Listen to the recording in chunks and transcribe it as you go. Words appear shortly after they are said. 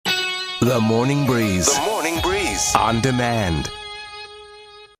The Morning Breeze. The Morning Breeze. On demand.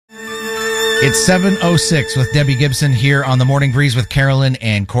 It's 7:06 with Debbie Gibson here on The Morning Breeze with Carolyn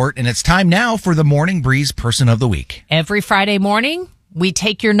and Court, and it's time now for the Morning Breeze Person of the Week. Every Friday morning, we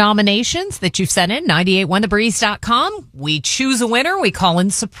take your nominations that you've sent in, 981thebreeze.com. We choose a winner. We call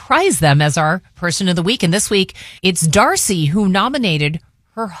and surprise them as our Person of the Week. And this week, it's Darcy who nominated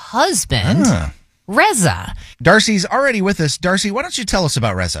her husband, Reza. Darcy's already with us. Darcy, why don't you tell us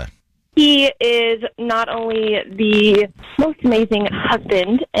about Reza? He is not only the most amazing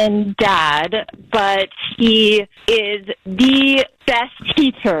husband and dad, but he is the best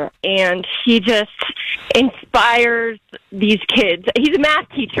teacher, and he just inspires these kids. He's a math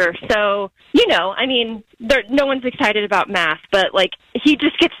teacher, so, no one's excited about math, but, he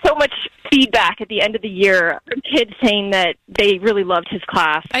just gets so much feedback at the end of the year from kids saying that they really loved his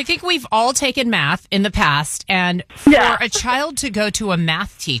class. I think we've all taken math in the past, and for a child to go to a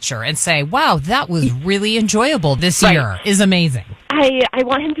math teacher and say, wow, that was really enjoyable this year is amazing. I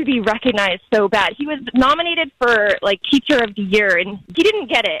want him to be recognized so bad. He was nominated for, Teacher of the Year, and he didn't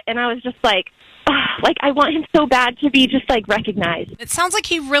get it, and I was just I want him so bad to be just recognized. It sounds like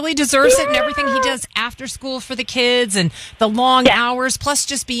he really deserves it, and everything he does after school for the kids and the long hours, plus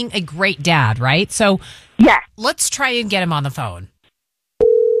just being a great dad, right? So let's try and get him on the phone.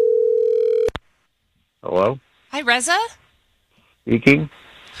 Hello? Hi, Reza. Speaking.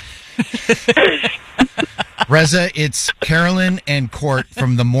 Reza, it's Carolyn and Court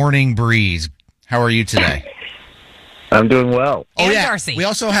from The Morning Breeze. How are you today? I'm doing well. And Darcy. We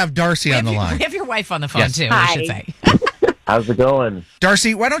also have Darcy on the line. We have your wife on the phone, too, Hi. I should say. How's it going?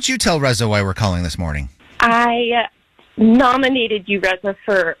 Darcy, why don't you tell Reza why we're calling this morning? I nominated you, Reza,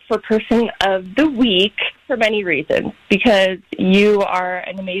 for Person of the Week for many reasons. Because you are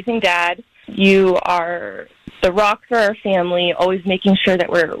an amazing dad. You are the rock for our family, always making sure that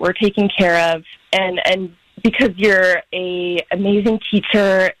we're taken care of. And because you're a amazing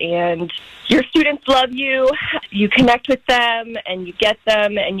teacher and your students love you, you connect with them and you get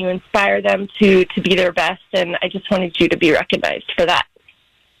them and you inspire them to be their best. And I just wanted you to be recognized for that.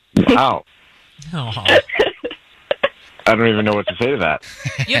 Wow. Oh. I don't even know what to say to that.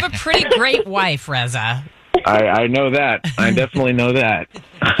 You have a pretty great wife, Reza. I know that. I definitely know that.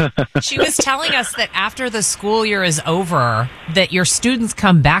 She was telling us that after the school year is over, that your students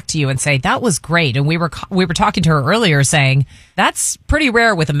come back to you and say, that was great. And we were talking to her earlier saying, that's pretty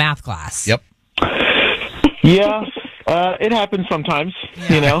rare with a math class. Yep. Yeah, it happens sometimes.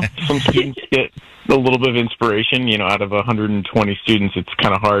 Some students get a little bit of inspiration. Out of 120 students, it's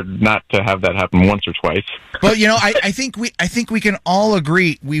kind of hard not to have that happen once or twice. Well, I think we can all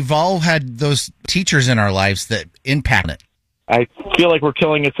agree we've all had those teachers in our lives that impact it. I feel like we're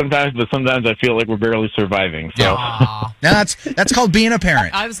killing it sometimes, but sometimes I feel like we're barely surviving. So Now that's called being a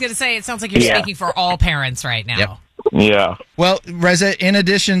parent. I was going to say, it sounds like you're speaking for all parents right now. Yep. Yeah. Well, Reza, in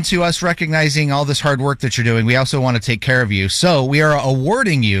addition to us recognizing all this hard work that you're doing, we also want to take care of you. So we are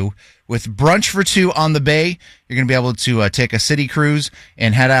awarding you with brunch for two on the bay. You're going to be able to take a city cruise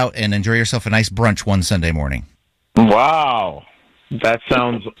and head out and enjoy yourself a nice brunch one Sunday morning. Wow. That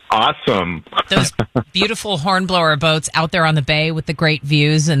sounds awesome. Those beautiful hornblower boats out there on the bay with the great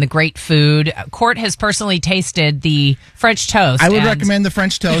views and the great food. Court has personally tasted the French toast. I would recommend the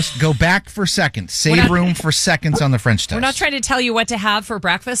French toast. Go back for seconds. Save room for seconds on the French toast. We're not trying to tell you what to have for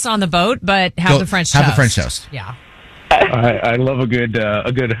breakfast on the boat, but have the French toast. Have the French toast. Yeah. I love a good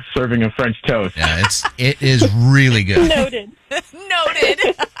serving of French toast. Yeah, it is really good. Noted.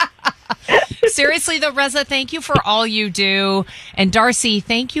 Noted. Seriously, though, Reza, thank you for all you do. And Darcy,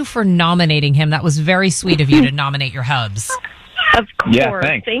 thank you for nominating him. That was very sweet of you to nominate your hubs. Of course. Yeah,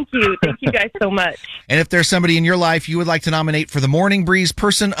 thanks. Thank you. Thank you guys so much. And if there's somebody in your life you would like to nominate for the Morning Breeze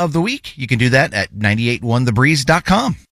Person of the Week, you can do that at 981thebreeze.com.